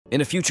In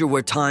a future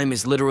where time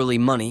is literally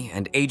money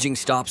and aging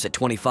stops at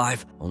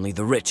 25, only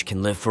the rich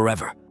can live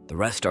forever. The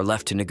rest are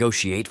left to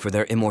negotiate for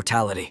their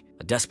immortality.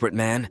 A desperate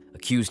man,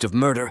 accused of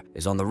murder,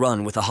 is on the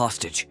run with a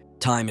hostage.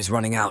 Time is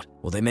running out.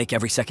 Will they make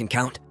every second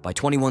count? By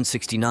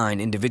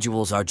 2169,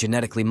 individuals are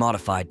genetically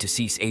modified to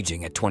cease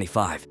aging at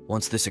 25.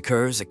 Once this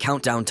occurs, a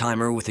countdown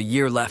timer with a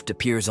year left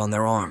appears on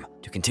their arm.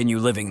 To continue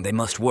living, they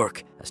must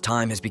work, as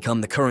time has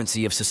become the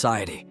currency of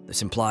society.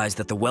 This implies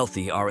that the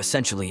wealthy are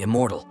essentially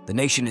immortal. The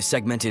nation is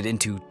segmented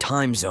into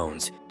time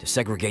zones to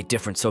segregate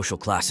different social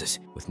classes,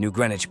 with New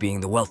Greenwich being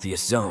the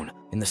wealthiest zone.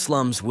 In the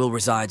slums, Will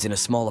resides in a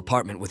small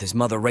apartment with his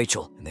mother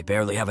Rachel, and they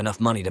barely have enough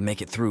money to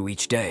make it through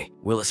each day.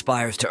 Will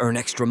aspires to earn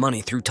extra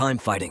money through time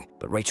fighting,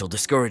 but Rachel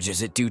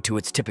discourages it due to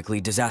its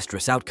typically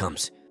disastrous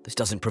outcomes. This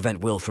doesn't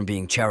prevent Will from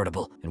being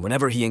charitable, and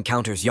whenever he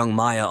encounters young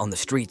Maya on the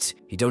streets,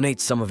 he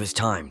donates some of his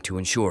time to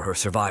ensure her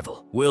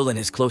survival. Will and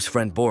his close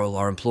friend Boral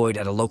are employed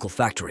at a local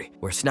factory,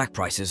 where snack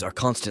prices are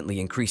constantly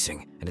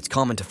increasing, and it's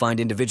common to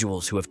find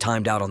individuals who have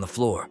timed out on the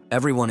floor.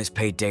 Everyone is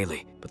paid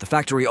daily, but the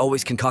factory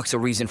always concocts a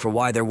reason for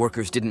why their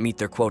workers didn't meet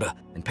their quota,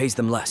 and pays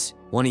them less.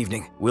 One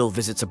evening, Will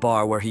visits a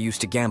bar where he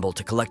used to gamble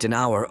to collect an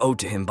hour owed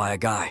to him by a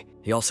guy.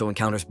 He also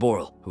encounters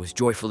Boral, who is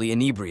joyfully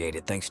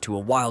inebriated thanks to a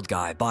wild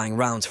guy buying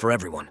rounds for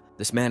everyone.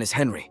 This man is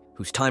Henry,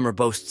 whose timer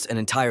boasts an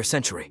entire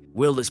century.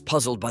 Will is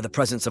puzzled by the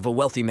presence of a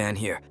wealthy man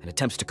here and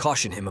attempts to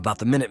caution him about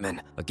the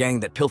Minutemen, a gang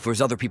that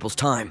pilfers other people's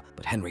time,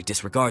 but Henry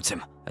disregards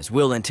him. As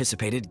Will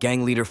anticipated,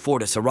 gang leader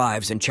Fortis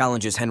arrives and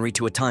challenges Henry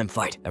to a time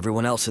fight.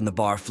 Everyone else in the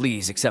bar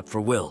flees except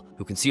for Will,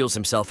 who conceals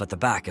himself at the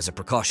back as a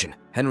precaution.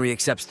 Henry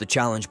accepts the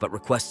challenge but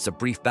requests a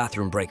brief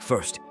bathroom break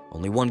first.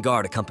 Only one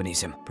guard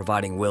accompanies him,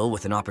 providing Will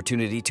with an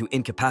opportunity to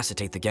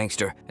incapacitate the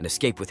gangster and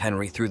escape with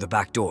Henry through the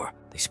back door.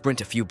 They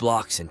sprint a few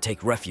blocks and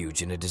take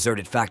refuge in a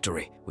deserted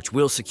factory, which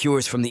Will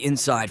secures from the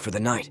inside for the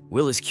night.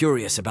 Will is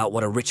curious about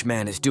what a rich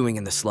man is doing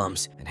in the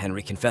slums, and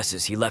Henry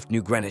confesses he left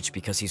New Greenwich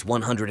because he's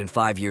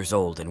 105 years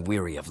old and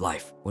weary of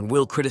life. When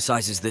Will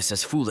criticizes this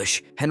as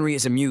foolish, Henry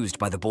is amused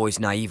by the boy's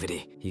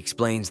naivety. He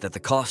explains that the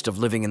cost of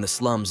living in the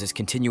slums is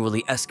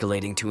continually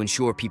escalating to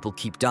ensure people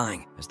keep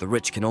dying, as the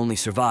rich can only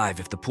survive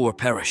if the poor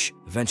perish.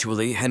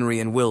 Eventually, Henry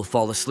and Will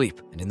fall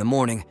asleep, and in the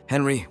morning,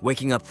 Henry,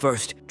 waking up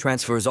first,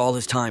 transfers all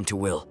his time to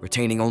Will,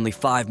 retaining only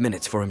 5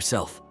 minutes for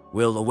himself.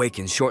 Will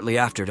awakens shortly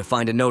after to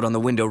find a note on the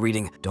window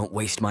reading, "Don't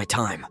waste my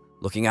time."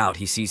 Looking out,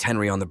 he sees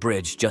Henry on the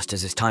bridge just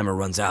as his timer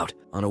runs out.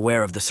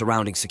 Unaware of the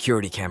surrounding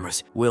security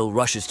cameras, Will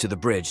rushes to the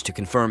bridge to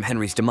confirm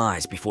Henry's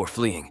demise before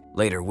fleeing.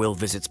 Later, Will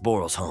visits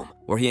Boral's home,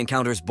 where he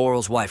encounters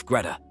Boral's wife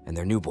Greta and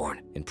their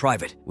newborn. In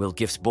private, Will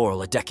gifts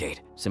Boral a decade,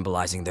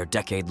 symbolizing their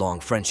decade-long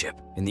friendship.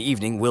 In the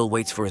evening, Will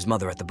waits for his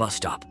mother at the bus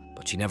stop,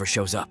 but she never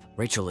shows up.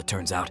 Rachel, it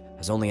turns out,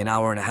 has only an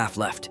hour and a half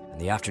left, and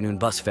the afternoon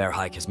bus fare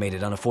hike has made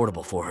it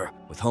unaffordable for her.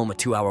 With home a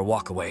 2-hour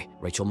walk away,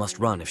 Rachel must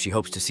run if she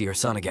hopes to see her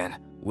son again.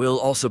 Will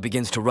also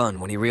begins to run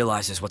when he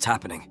realizes what's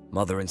happening.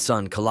 Mother and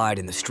son collide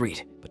in the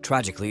street, but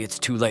tragically it's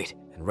too late,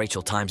 and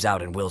Rachel times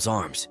out in Will's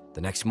arms. The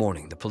next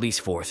morning, the police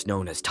force,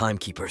 known as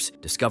Timekeepers,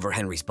 discover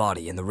Henry's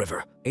body in the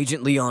river.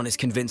 Agent Leon is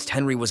convinced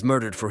Henry was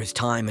murdered for his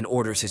time and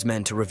orders his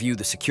men to review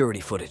the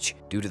security footage.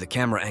 Due to the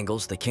camera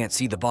angles, they can't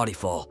see the body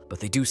fall, but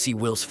they do see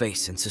Will's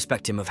face and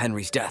suspect him of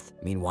Henry's death.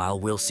 Meanwhile,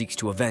 Will seeks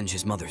to avenge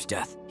his mother's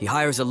death. He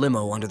hires a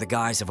limo under the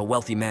guise of a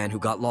wealthy man who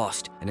got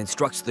lost and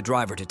instructs the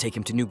driver to take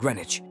him to New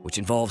Greenwich, which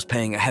involves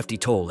paying a hefty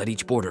toll at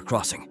each border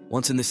crossing.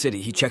 Once in the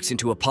city, he checks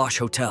into a posh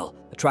hotel,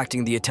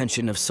 attracting the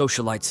attention of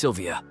socialite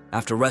Sylvia.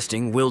 After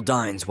resting, Will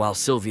dines while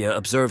Sylvia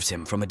observes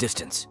him from a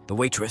distance. The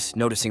waitress,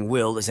 noticing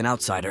Will as an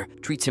outsider,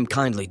 treats him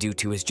kindly due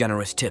to his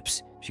generous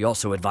tips. She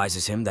also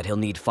advises him that he'll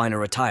need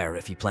finer attire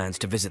if he plans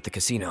to visit the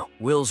casino.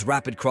 Will's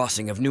rapid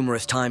crossing of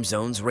numerous time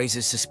zones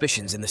raises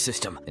suspicions in the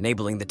system,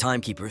 enabling the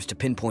timekeepers to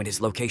pinpoint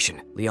his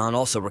location. Leon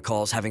also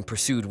recalls having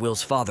pursued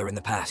Will's father in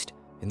the past.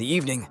 In the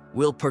evening,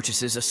 Will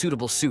purchases a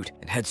suitable suit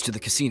and heads to the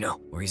casino,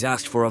 where he's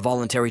asked for a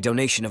voluntary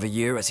donation of a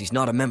year as he's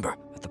not a member.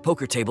 At the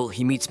poker table,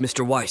 he meets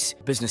Mr. Weiss,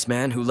 a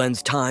businessman who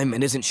lends time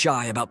and isn't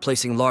shy about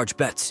placing large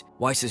bets.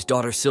 Weiss's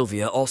daughter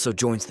Sylvia also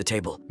joins the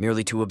table,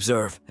 merely to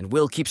observe, and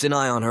Will keeps an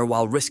eye on her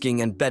while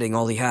risking and betting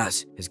all he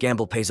has. His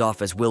gamble pays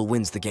off as Will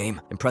wins the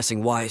game,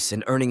 impressing Weiss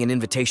and earning an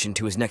invitation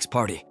to his next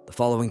party. The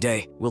following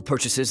day, Will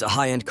purchases a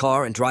high-end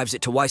car and drives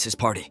it to Weiss's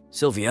party.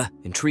 Sylvia,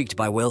 intrigued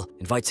by Will,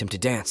 invites him to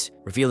dance,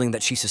 revealing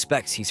that she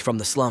suspects he's from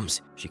the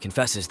slums. She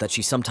confesses that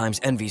she sometimes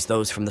envies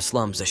those from the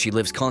slums as she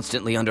lives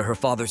constantly under her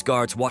father's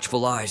guards'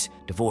 watchful eyes,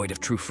 devoid of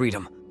true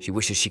freedom. She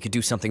wishes she could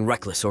do something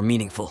reckless or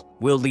meaningful.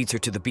 Will leads her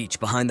to the beach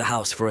behind the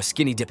house for a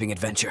skinny dipping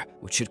adventure,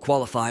 which should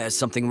qualify as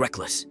something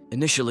reckless.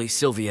 Initially,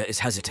 Sylvia is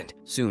hesitant.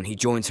 Soon, he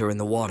joins her in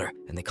the water,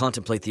 and they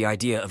contemplate the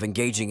idea of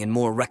engaging in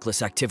more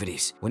reckless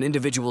activities. When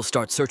individuals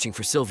start searching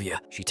for Sylvia,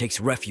 she takes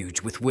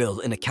refuge with Will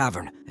in a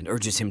cavern and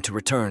urges him to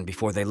return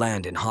before they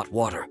land in hot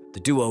water. The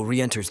duo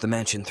re-enters the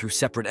mansion through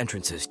separate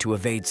entrances to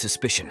evade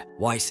suspicion.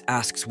 Weiss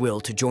asks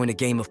Will to join a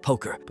game of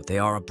poker, but they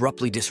are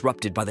abruptly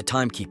disrupted by the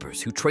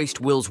timekeepers who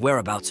traced Will's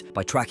whereabouts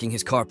by tracking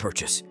his car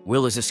purchase.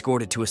 Will is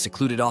escorted to a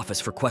secluded office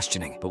for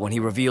questioning, but when he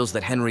reveals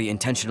that Henry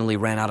intentionally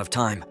ran out of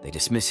time, they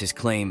dismiss his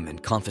claim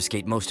and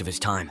confiscate most of his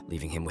time,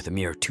 leaving him with a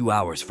mere 2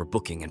 hours for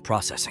booking and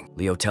processing.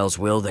 Leo tells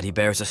Will that he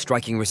bears a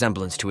striking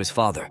resemblance to his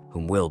father,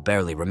 whom Will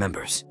barely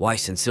remembers.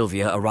 Weiss and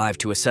Sylvia arrive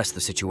to assess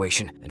the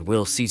situation, and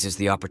Will seizes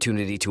the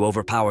opportunity to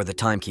overpower the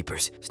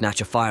timekeepers,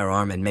 snatch a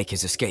firearm, and make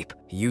his escape.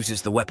 He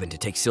uses the weapon to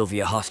take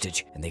Sylvia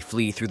hostage, and they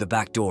flee through the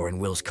back door in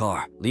Will's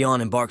car.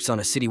 Leon embarks on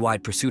a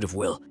citywide pursuit of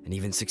Will, and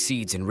even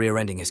succeeds in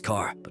rear-ending his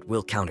car, but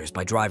Will counters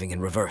by driving in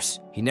reverse.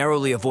 He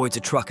narrowly avoids a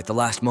truck at the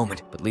last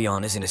moment, but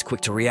Leon isn't as quick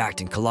to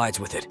react and collides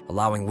with it,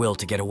 allowing Will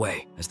to get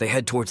away. As they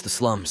head towards the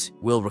slums,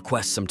 Will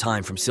requests some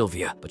time from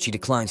Sylvia, but she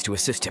declines to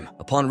assist him.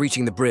 Upon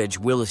reaching the bridge,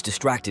 Will is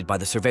distracted by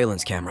the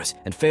surveillance cameras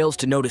and fails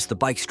to notice the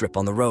bike strip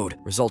on the road,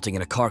 resulting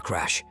in a car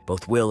crash.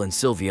 Both Will and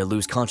Sylvia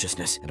lose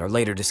consciousness and are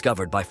later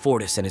discovered by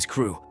Fortis and his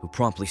crew, who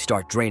promptly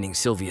start draining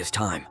Sylvia's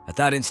time. At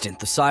that instant,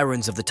 the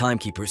sirens of the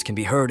timekeepers can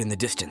be heard in the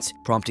distance,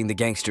 prompting the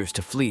gangsters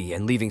to flee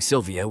and leaving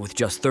Sylvia with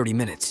just 30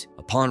 minutes.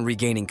 Upon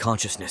regaining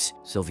consciousness,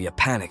 Sylvia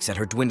panics at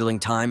her dwindling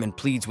time and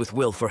pleads with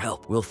Will for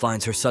help. Will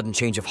finds her sudden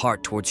change of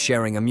heart towards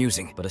sharing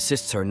amusing, but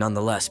assists her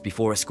nonetheless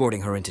before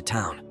escorting her into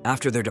town.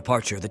 After their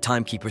departure, the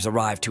timekeepers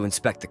arrive to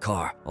inspect the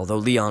car, although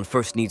Leon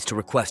first needs to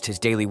request his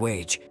daily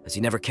wage, as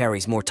he never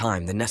carries more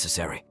time than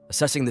necessary.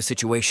 Assessing the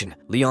situation,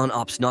 Leon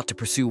opts not to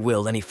pursue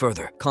Will any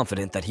further,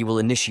 confident that he will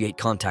initiate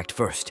contact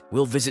first.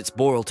 Will visits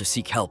Borel to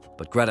seek help,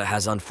 but Greta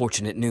has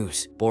unfortunate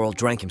news. Borel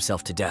drank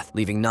himself to death,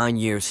 leaving 9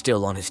 years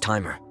still on his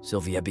timer.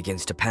 Sylvia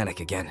begins to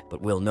panic again,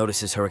 but Will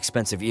notices her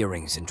expensive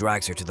earrings and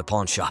drags her to the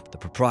pawn shop. The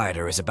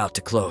proprietor is about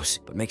to close,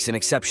 but makes an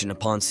exception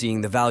upon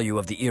seeing the value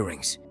of the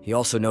earrings. He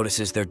also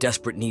notices their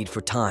desperate need for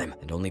time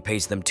and only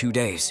pays them 2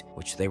 days,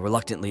 which they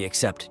reluctantly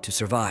accept to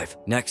survive.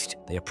 Next,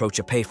 they approach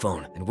a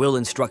payphone, and Will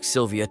instructs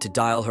Sylvia to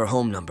dial her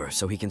home number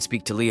so he can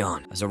speak to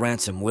Leon. As a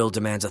ransom, Will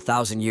demands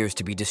 1,000 years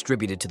to be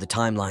distributed to the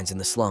timelines in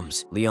the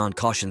slums. Leon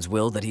cautions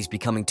Will that he's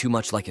becoming too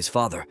much like his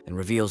father and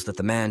reveals that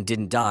the man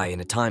didn't die in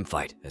a time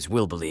fight, as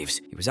Will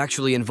believes. He was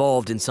actually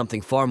involved in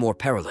something far more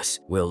perilous.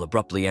 Will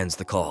abruptly ends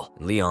the call,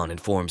 and Leon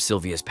informs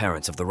Sylvia's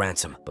parents of the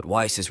ransom, but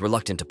Weiss is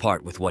reluctant to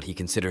part with what he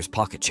considers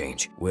pocket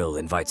change. Will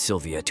invites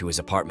Sylvia to his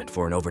apartment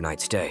for an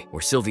overnight stay,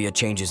 where Sylvia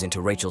changes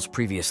into Rachel's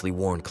previously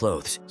worn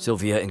clothes.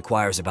 Sylvia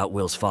inquires about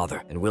Will's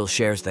father, and Will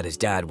shares that his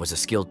dad was a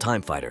skilled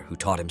time fighter who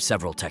taught him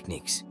several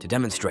techniques. To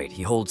demonstrate,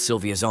 he holds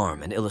Sylvia's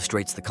arm and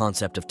illustrates the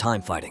concept of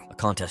time fighting, a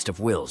contest of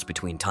wills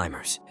between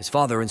timers. His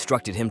father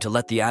instructed him to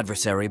let the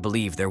adversary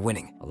believe they're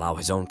winning, allow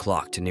his own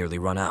clock to nearly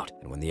run out,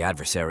 and when the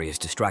adversary is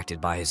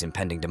distracted by his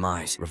impending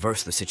demise,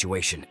 reverse the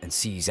situation and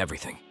seize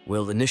everything.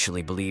 Will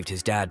initially believed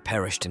his dad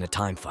perished in a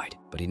time fight,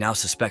 but he now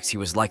suspects he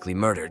was likely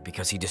murdered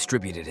because he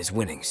distributed his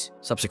winnings.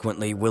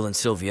 Subsequently, Will and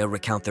Sylvia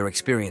recount their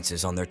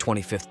experiences on their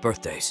 25th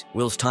birthdays.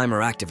 Will's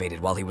timer activated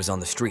while he was on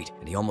the street,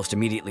 and he almost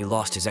immediately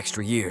lost his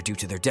extra year due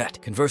to their debt.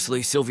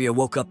 Conversely, Sylvia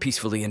woke up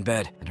peacefully in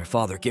bed, and her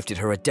father gifted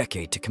her a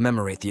decade to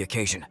commemorate the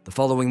occasion. The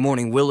following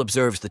morning, Will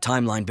observes the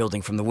timeline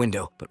building from the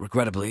window, but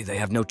regrettably, they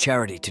have no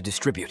charity to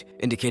distribute,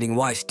 indicating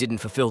Weiss didn't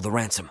fulfill the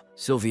ransom.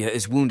 Sylvia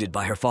is wounded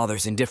by her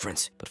father's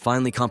indifference, but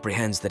finally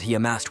comprehends that he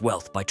amassed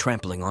wealth by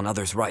trampling on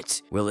others'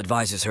 rights. Will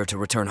advises her to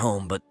return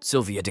home, but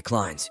Sylvia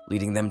declines,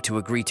 leading them to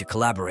agree to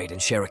collaborate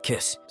and share a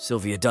kiss.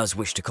 Sylvia does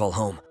wish to call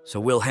home, so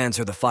Will hands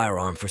her the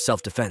firearm for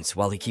self-defense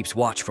while he keeps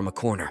watch from a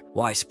corner.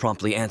 Weiss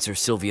promptly answers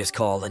Sylvia's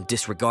call and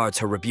disregards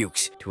her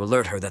rebukes to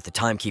alert her that the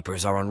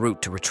timekeepers are en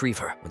route to retrieve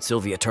her. When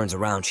Sylvia turns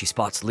around, she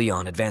spots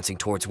Leon advancing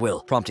towards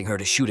Will, prompting her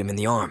to shoot him in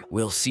the arm.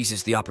 Will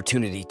seizes the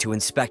opportunity to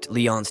inspect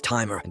Leon's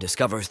timer and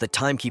discovers that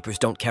timekeepers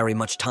don't carry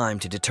much time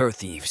to deter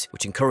thieves,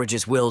 which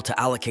encourages Will to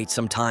allocate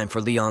some time for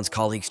Leon's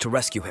colleagues to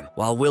rescue him.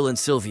 While Will and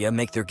Sylvia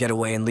make their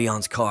getaway in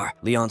Leon's car,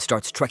 Leon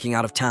starts trekking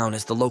out of town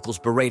as the locals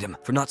berate him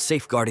for not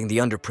safeguarding the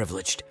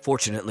underprivileged.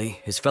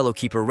 Fortunately, his fellow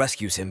keeper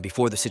rescues him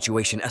before the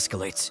situation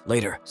escalates.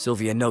 Later,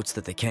 Sylvia notes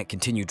that they can't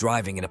continue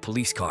driving in a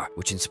police car,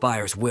 which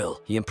inspires Will.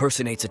 He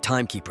impersonates a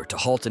timekeeper to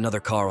halt another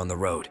car on the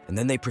road, and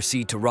then they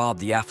proceed to rob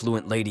the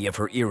affluent lady of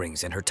her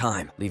earrings and her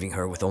time, leaving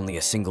her with only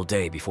a single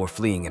day before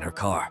fleeing in her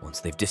car.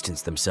 Once they've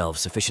distanced themselves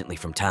sufficiently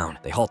from town,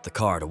 they halt the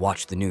car to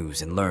watch the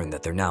news and learn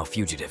that they're now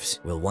fugitives.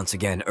 Will once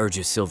again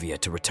urges Sylvia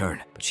to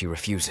return, but she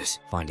refuses,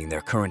 finding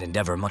their current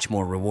endeavor much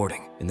more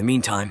rewarding. In the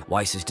meantime,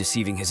 Weiss is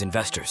deceiving his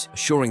investors,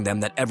 assuring them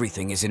that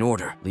everything is in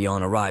order.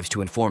 Leon arrives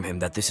to inform him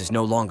that this is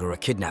no longer a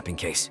kidnapping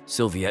case.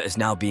 Sylvia is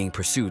now being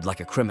pursued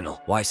like a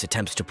criminal. Weiss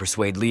attempts to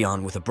persuade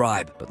Leon with a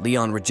bribe, but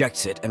Leon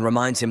rejects it and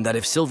reminds him that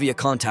if Sylvia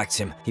contacts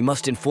him, he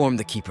must inform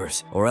the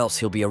keepers, or else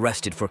he'll be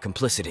arrested for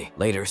complicity.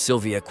 Later,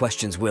 Sylvia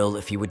questions Will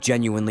if he would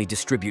genuinely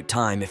distribute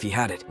time if he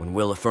had it. When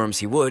Will affirms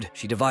he would,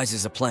 she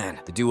devises a plan.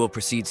 The duo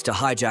proceeds to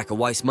hijack a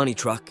Weiss money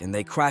truck, and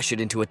they crash crash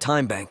it into a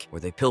time bank where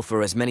they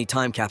pilfer as many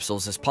time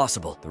capsules as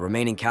possible. The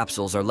remaining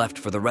capsules are left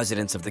for the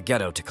residents of the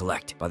ghetto to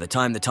collect. By the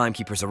time the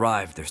timekeepers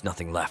arrive, there's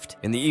nothing left.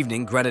 In the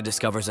evening, Greta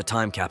discovers a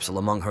time capsule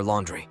among her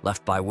laundry,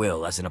 left by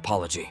Will as an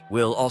apology.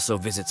 Will also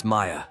visits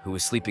Maya, who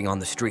is sleeping on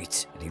the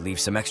streets, and he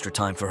leaves some extra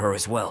time for her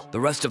as well. The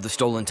rest of the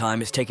stolen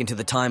time is taken to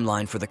the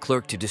timeline for the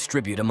clerk to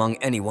distribute among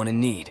anyone in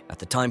need. At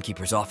the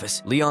timekeeper's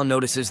office, Leon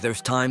notices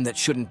there's time that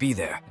shouldn't be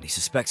there, and he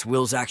suspects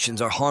Will's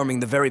actions are harming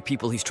the very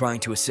people he's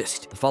trying to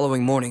assist. The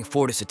following morning,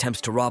 Fortis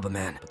attempts to rob a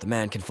man, but the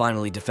man can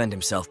finally defend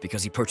himself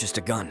because he purchased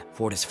a gun.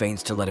 Fortis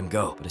feigns to let him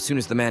go, but as soon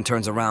as the man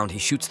turns around, he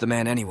shoots the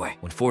man anyway.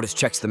 When Fortis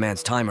checks the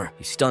man's timer,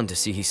 he's stunned to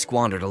see he's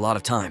squandered a lot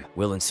of time.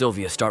 Will and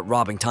Sylvia start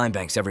robbing time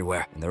banks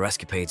everywhere, and their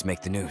escapades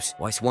make the news.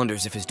 Weiss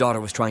wonders if his daughter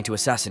was trying to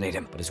assassinate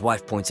him, but his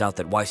wife points out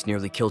that Weiss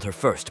nearly killed her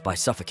first by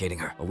suffocating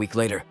her. A week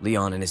later,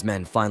 Leon and his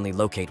men finally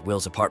locate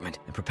Will's apartment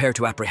and prepare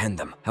to apprehend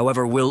them.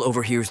 However, Will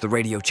overhears the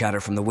radio chatter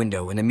from the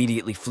window and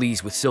immediately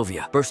flees with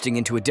Sylvia, bursting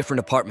into a different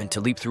apartment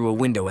to leap through a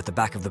window at the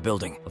back of the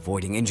building,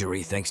 avoiding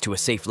injury thanks to a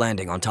safe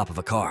landing on top of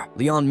a car.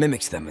 Leon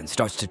mimics them and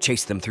starts to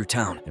chase them through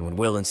town, and when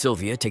Will and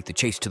Sylvia take the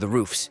chase to the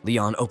roofs,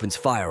 Leon opens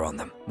fire on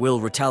them.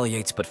 Will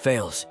retaliates but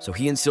fails, so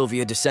he and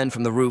Sylvia descend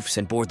from the roofs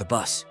and board the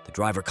bus. The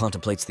driver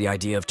contemplates the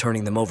idea of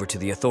turning them over to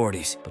the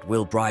authorities, but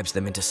Will bribes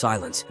them into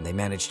silence, and they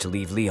manage to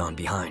leave Leon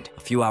behind. A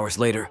few hours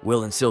later,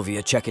 Will and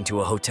Sylvia check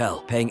into a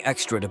hotel, paying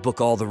extra to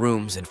book all the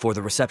rooms and for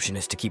the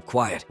receptionist to keep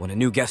quiet. When a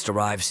new guest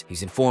arrives,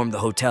 he's informed the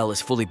hotel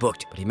is fully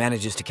booked, but he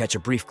manages to catch a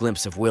brief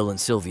glimpse of Will and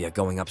Sylvia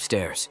going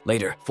upstairs.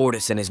 Later,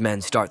 Fortis and his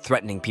men start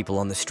threatening people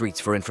on the streets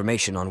for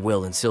information on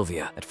Will and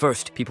Sylvia. At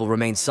first, people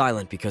remain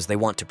silent because they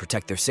want to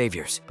protect their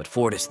saviors, but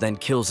Fortis then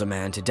kills a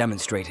man to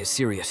demonstrate his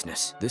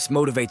seriousness. This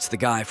motivates the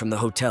guy from the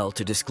hotel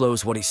to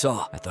disclose what he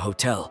saw. At the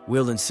hotel,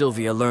 Will and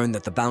Sylvia learn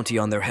that the bounty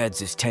on their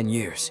heads is 10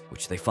 years,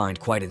 which they find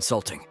quite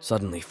insulting.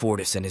 Suddenly,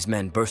 Fortis and his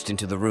men burst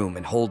into the room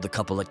and hold the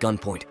couple at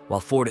gunpoint, while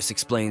Fortis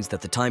explains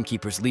that the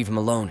timekeepers leave him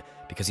alone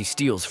because he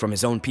steals from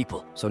his own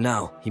people. So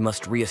now, he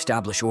must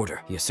re-establish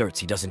order. He asserts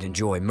he doesn't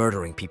enjoy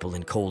murdering people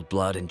in cold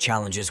blood and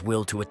challenges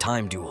Will to a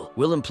time duel.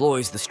 Will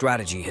employs the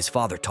strategy his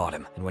father taught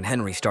him, and when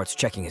Henry starts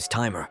checking his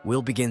timer,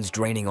 Will begins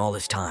draining all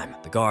his time.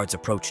 The guards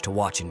approach to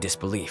watch in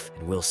disbelief,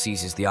 and Will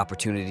seizes the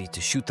opportunity to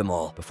shoot them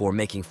all before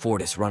making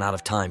Fortis run out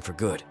of time for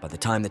good. By the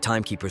time the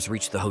timekeepers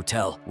reach the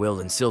hotel,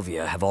 Will and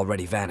Sylvia have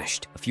already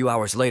vanished. A few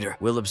hours later,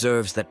 Will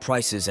observes that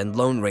prices and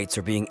loan rates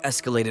are being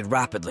escalated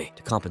rapidly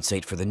to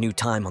compensate for the new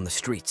time on the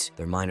streets.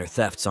 Their minor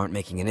thefts aren't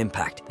making an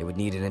impact. They would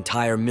need an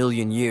entire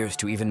million years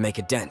to even make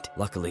a dent.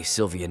 Luckily,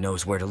 Sylvia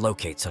knows where to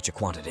locate such a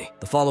quantity.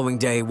 The following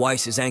day,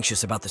 Weiss is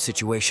anxious about the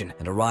situation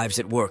and arrives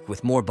at work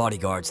with more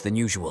bodyguards than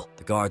usual.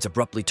 The guards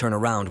abruptly turn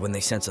around when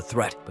they sense a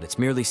threat, but it's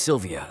merely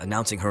Sylvia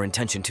announcing her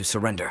intention to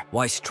surrender.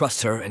 Weiss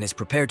trusts her and is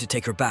prepared to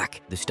take her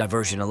back. This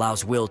diversion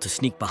allows Will to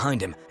sneak behind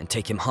him and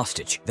take him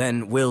hostage.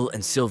 Then, Will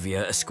and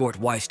Sylvia escort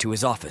Weiss to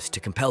his office to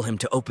compel him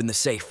to open the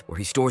safe, where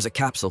he stores a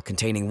capsule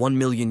containing 1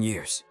 million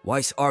years.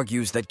 Weiss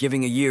argues that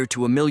giving a year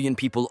to a million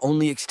people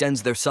only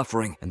extends their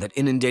suffering, and that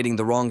inundating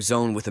the wrong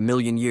zone with 1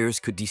 million years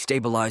could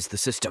destabilize the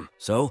system.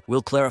 So,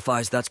 Will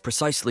clarifies that's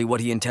precisely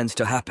what he intends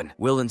to happen.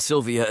 Will and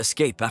Sylvia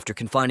escape after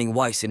confining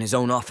Weiss in his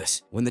own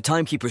office. When the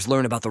timekeepers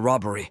learn about the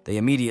robbery, they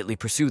immediately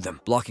pursue them,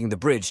 blocking the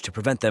bridge to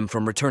prevent them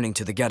from returning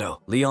to the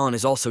ghetto. Leon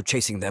is also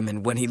chasing them,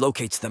 and when he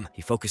locates them,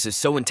 he focuses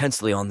so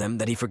intensely on them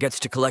that he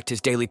forgets to collect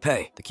his daily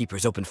pay. The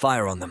keepers open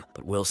fire on them,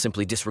 but Will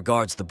simply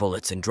disregards the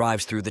bullets and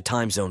drives through the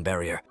time zone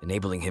barrier,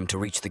 enabling him to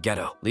reach the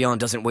ghetto. Leon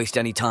doesn't waste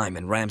any time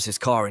and rams his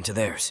car into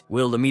theirs.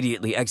 Will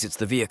immediately exits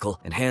the vehicle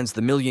and hands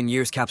the million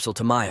years capsule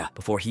to Maya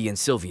before he and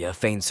Sylvia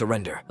feign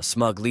surrender. A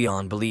smug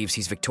Leon believes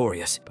he's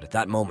victorious, but at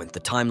that moment the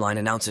timeline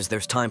announces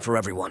there's time for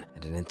everyone,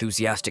 and an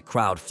enthusiastic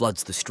crowd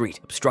floods the street,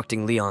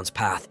 obstructing Leon's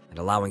path and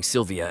allowing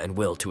Sylvia and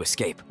Will to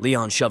escape.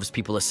 Leon shoves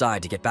people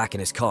aside to get back in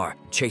his car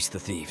and chase the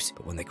thieves,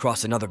 but when they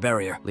cross another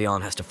barrier,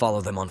 Leon has to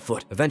follow them on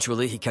foot.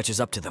 Eventually, he catches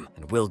up to them,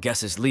 and Will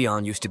guesses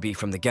Leon used to be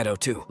from the ghetto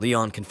too.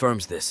 Leon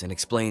confirms this and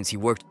explains he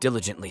worked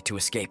diligently to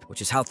escape,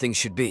 which is how things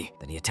should be.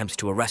 Then he attempts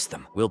to arrest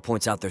them. Will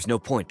points out there's no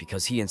point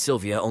because he and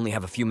Sylvia only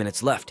have a few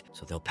minutes left,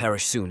 so they'll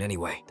perish soon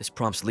anyway. This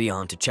prompts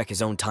Leon to check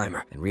his own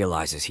timer and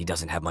realizes he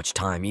doesn't have much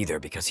time either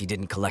because he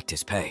didn't collect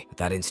his pay. At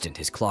that instant,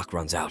 his clock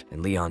runs out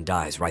and Leon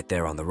dies right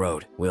there on the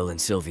road. Will and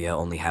Sylvia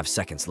only have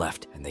seconds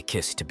left, and they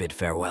kiss to bid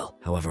farewell.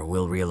 However,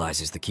 Will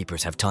realizes the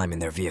keepers have time in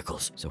their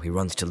vehicles, so he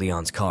runs to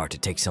Leon's car to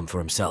take some for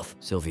himself.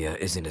 Sylvia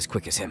isn't as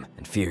quick as him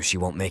and fears she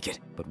won't make it,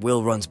 but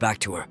Will runs back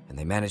to her, and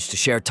they manage to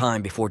share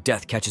time before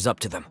death catches up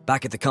to them.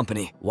 Back at the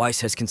company,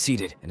 Weiss has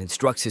conceded and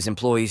instructs his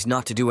employees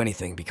not to do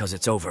anything because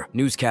it's over.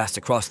 Newscasts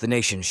across the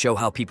nation show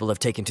how people have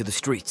taken to the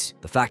streets.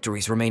 The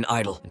factories remain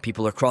idle, and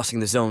people are crossing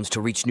the zones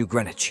to reach New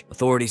Greenwich.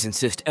 Authorities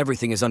insist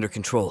everything is under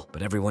control,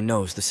 but everyone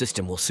knows the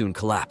system will soon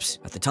collapse.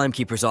 At the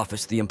timekeeper's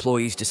office, the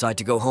employees decide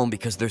to go home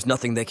because there's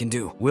nothing they can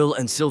do. Will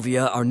and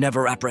Sylvia are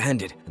never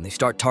apprehended, and they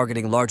start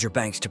targeting larger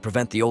banks to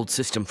prevent the old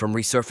system from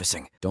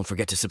resurfacing. Don't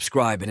forget to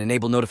subscribe and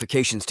enable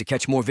notifications to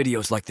catch more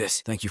videos like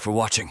this. Thank you for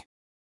watching.